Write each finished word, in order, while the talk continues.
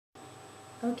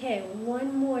Okay,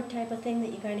 one more type of thing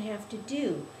that you're going to have to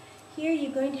do. Here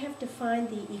you're going to have to find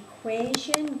the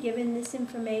equation given this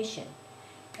information.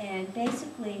 And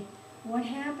basically what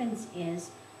happens is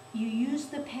you use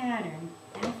the pattern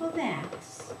f of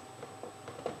x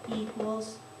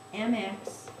equals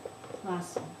mx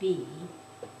plus b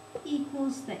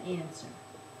equals the answer.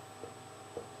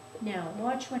 Now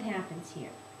watch what happens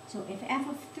here. So if f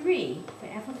of 3,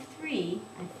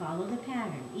 I follow the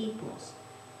pattern, equals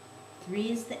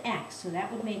 3 is the x, so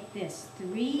that would make this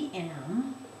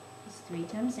 3m, it's 3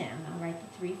 times m, I'll write the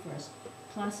 3 first,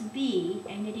 plus b,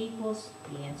 and it equals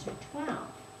the answer 12.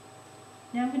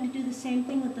 Now I'm going to do the same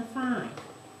thing with the 5.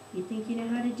 You think you know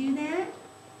how to do that?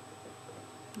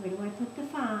 Where do I put the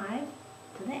 5?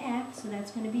 For the x, so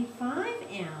that's going to be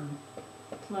 5m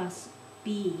plus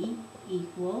b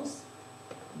equals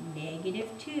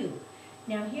 -2.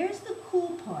 Now here's the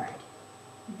cool part.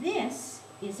 This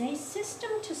is a system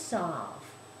to solve.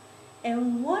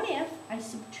 And what if I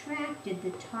subtracted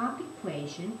the top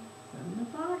equation from the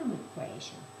bottom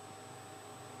equation?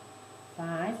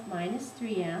 5 minus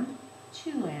 3m,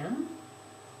 2m,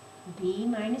 b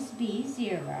minus b,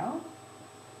 0,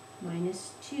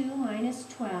 minus 2 minus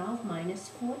 12 minus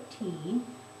 14.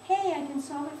 Hey, I can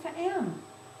solve it for m.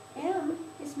 M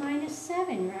is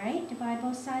 -7, right? Divide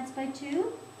both sides by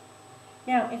 2.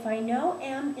 Now, if I know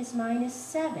m is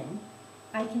 -7,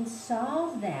 I can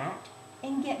solve that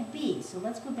and get b. So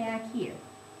let's go back here.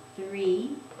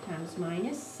 3 times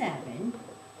 -7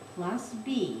 plus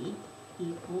b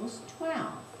equals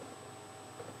 12.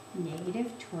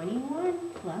 -21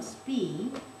 plus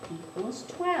b equals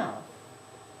 12.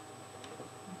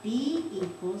 b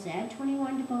equals, add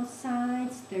 21 to both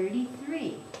sides,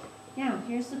 33. Now,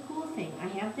 here's the cool thing. I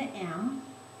have the m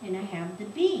and I have the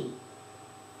b.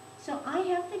 So I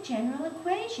have the general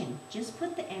equation. Just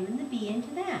put the m and the b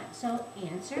into that. So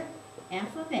answer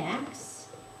f of x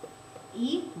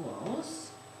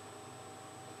equals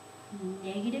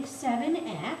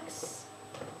 -7x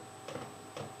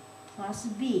plus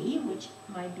b, which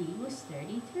my b was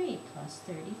 33, plus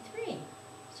 33.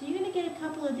 So you're going to get a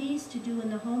couple of these to do in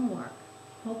the homework.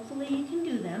 Hopefully you can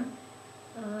do them.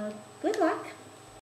 Good luck.